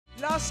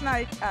Last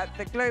night at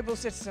the Global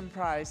Citizen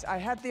Prize, I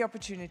had the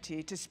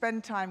opportunity to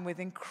spend time with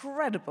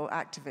incredible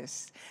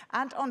activists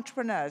and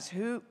entrepreneurs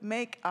who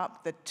make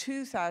up the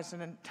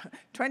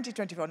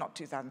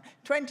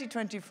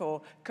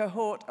 2024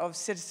 cohort of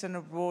Citizen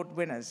Award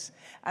winners,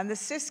 and the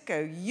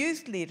Cisco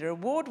Youth Leader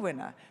Award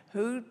winner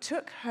who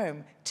took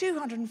home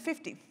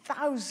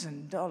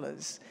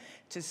 $250,000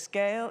 to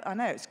scale. I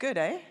know, it's good,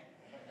 eh?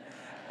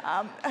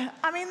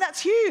 I mean,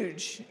 that's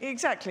huge,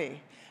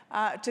 exactly.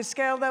 To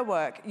scale their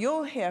work.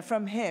 You'll hear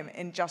from him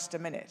in just a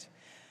minute.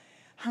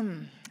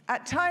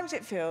 At times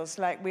it feels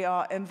like we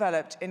are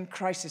enveloped in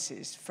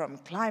crises, from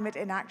climate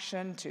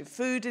inaction to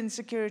food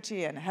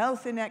insecurity and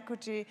health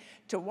inequity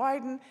to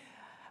widening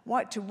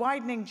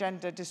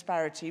gender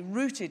disparity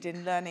rooted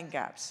in learning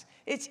gaps.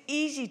 It's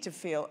easy to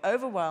feel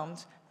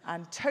overwhelmed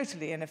and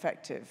totally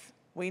ineffective.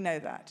 We know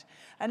that.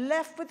 And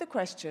left with the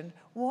question,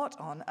 what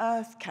on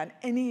earth can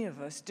any of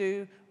us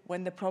do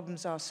when the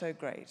problems are so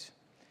great?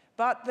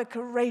 But the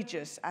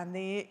courageous and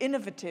the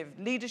innovative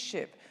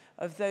leadership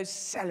of those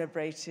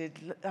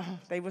celebrated,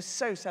 they were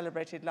so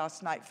celebrated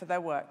last night for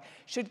their work,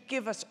 should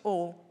give us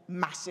all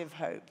massive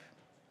hope.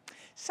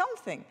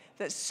 Something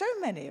that so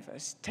many of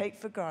us take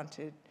for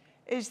granted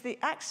is the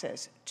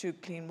access to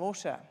clean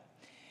water.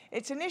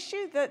 It's an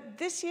issue that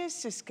this year's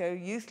Cisco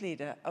Youth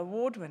Leader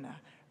Award winner,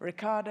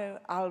 Ricardo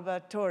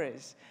Alba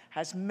Torres,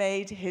 has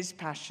made his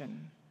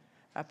passion.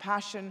 A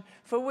passion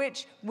for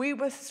which we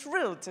were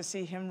thrilled to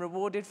see him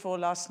rewarded for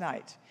last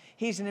night.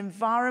 He's an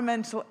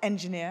environmental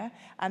engineer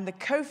and the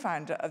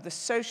co-founder of the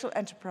social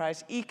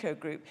enterprise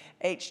eco-group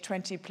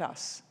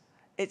H20+.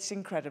 It's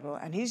incredible,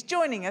 and he's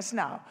joining us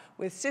now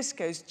with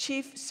Cisco's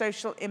Chief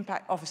Social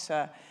Impact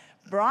Officer,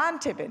 Brian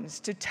Tibbins,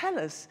 to tell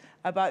us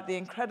about the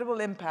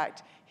incredible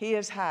impact he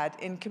has had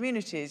in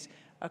communities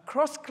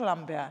across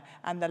Colombia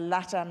and the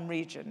LATAM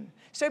region.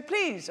 So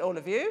please, all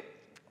of you,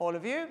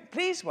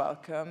 please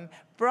welcome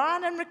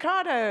Brian and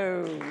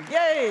Ricardo.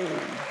 Yay!